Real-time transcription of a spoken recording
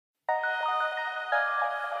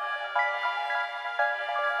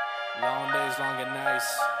Long days, long and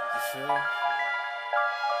nice, you feel?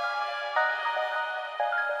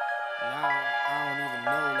 Now, I don't even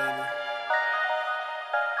know lately.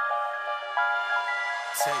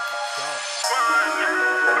 Take it, go.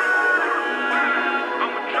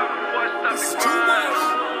 It's too much.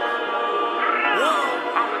 Whoa.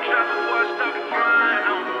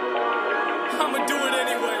 I'ma do it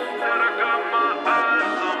anyway.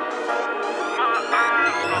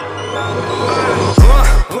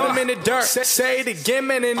 Put 'em in the dirt, say it again,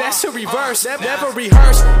 man, and that's a reverse. Never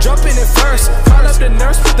rehearse, jumping in first. Call up the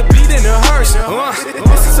nurse, put the beat in a hearse.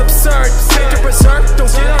 This is absurd, take the berserk. Don't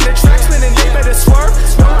get on the tracks, man, and they better swerve.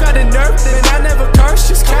 Don't got a nerve, then I never curse.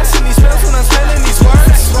 Just casting these spells when I'm spelling these words.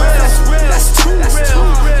 That's too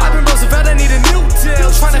real. I've been Roosevelt, I need a new deal.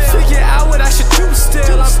 Trying to figure out what I should do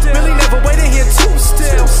still. I'm really never waiting here too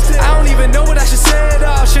still. I don't even know what I should say at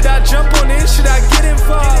all. Should I jump on in? Should I get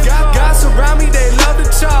involved? Guys around me, they love to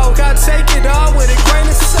talk. I take it all with a grain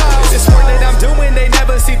of salt. This work that I'm doing, they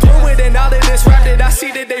never see through it. And all of this rap that I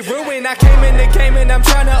see that they ruin. I came in the game and I'm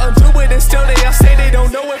trying to undo it. And still they all say they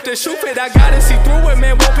don't know if the shoe fit. I gotta see through it,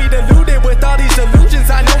 man, won't be deluded with all these illusions.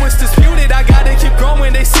 I know it's disputed, I gotta keep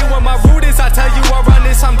going. They see what my root is. I tell you I run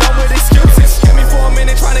this, I'm done with excuses. Give me for a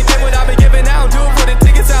minute trying to get what I've been giving. I don't do it for the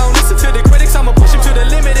tickets, I don't listen to the critics. I'ma push them to the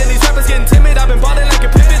limit and these rappers getting timid. I've been balling like a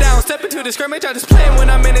pivot, I don't step into the scrimmage. I just play 'em when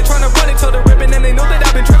I'm in it, trying to run it till the ribbon. And they know that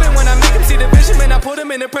I've been tripping when I make them see the vision. Man, I put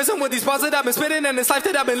them in the prison with these bars that I've been spitting. And this life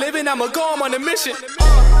that I've been living, I'ma go, I'm on a mission.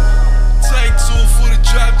 Take two for the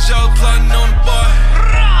drop, jaw plotting on the boy.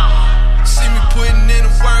 See me putting in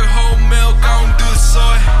the work, whole milk, I don't do the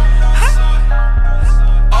soy.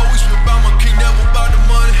 Always been about my king, never about the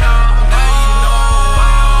money. Now you know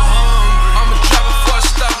I'ma drop before I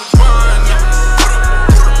stop the grind.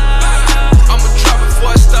 I'ma drop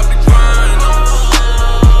before I stop the grind.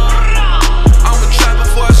 I'ma drop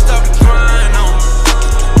before I stop the grind.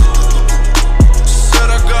 Said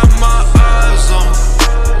I got my eyes on.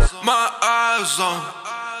 My eyes on.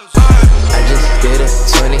 I just did a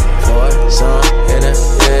 24 song in a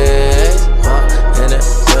bed, in a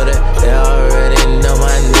building, they already know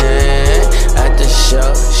my name. At the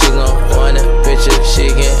show, she gon' want a picture, she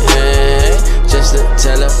can hang. Just to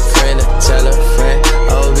tell a friend,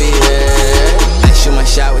 oh be here. I shoot my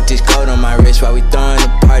shot with this gold on my wrist while we throwing the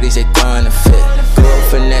parties, they throwing the fit. Go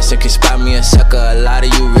finesse, can spot me a sucker, a lot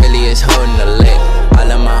of you really is holding the lick.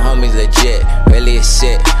 All of my homies legit, really is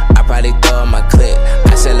sick. I probably throw in my clip.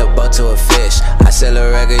 I sell a boat to a fish. I sell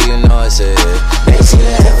a record, you know it's a hit. They see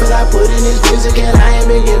the effort I put in this music, and I ain't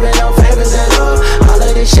been giving no favors at all. All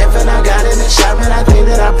of this chef and I got in the shop, and I think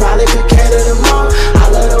that I probably could cater them all. I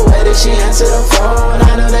love the way that she answered the phone.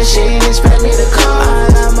 I know that she ain't expect me to call. I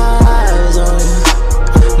got my eyes on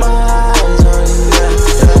you, my eyes on you, yeah.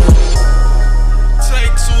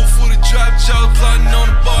 Take two for the drop, jaw plotting on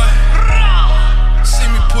the boy. See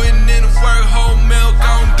me putting in the work, whole milk,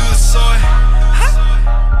 I don't do the soy.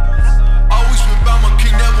 Always been about my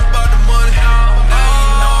king, never about the money. Now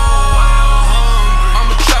you know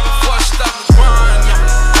I'ma drop before I stop the grind.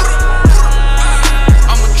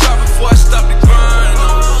 I'ma drop before I stop the grind.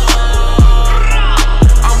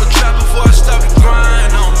 I'ma drop before I stop the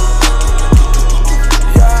grind.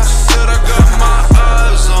 Said I got my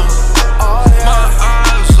eyes on. My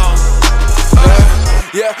eyes on.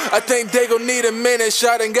 Yeah, I think they gon' need a minute.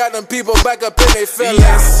 Shot and got them people back up in their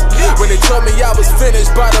feelings. When they told me I was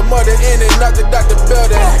finished, by the mother in it, not the doctor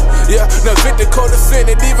building. Yeah, now Victor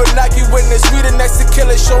co-defendant, even Nike witness. We the next to kill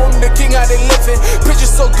it, show them the king how they living.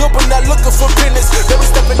 Pictures so good, but not looking for business. They was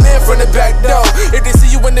stepping in from the back door. If they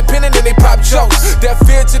see you independent, then they pop jokes. That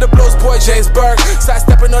fear to the blows, boy, James Burke. Side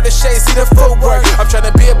stepping on the shade, see the footwork. I'm trying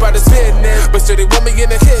to be about this business, but still they want me in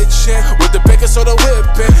the kitchen with the bacon soda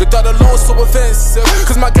whipping. The thought alone so offensive,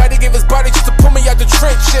 cause my guy, he gave his body just to pull me out the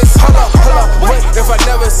trenches. Hold up, wait, if I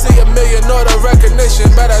never see a million or the recognition,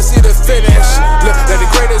 but I see the finish. Look, they're the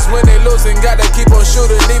greatest when they losing, gotta keep on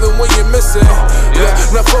shooting even when you're missing. Look,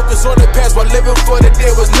 now focus on the past while living for the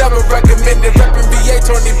day was never recommended. Reppin' BA,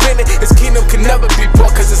 Tony Bennett, his kingdom can never be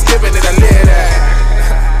bought, cause it's given and I live that.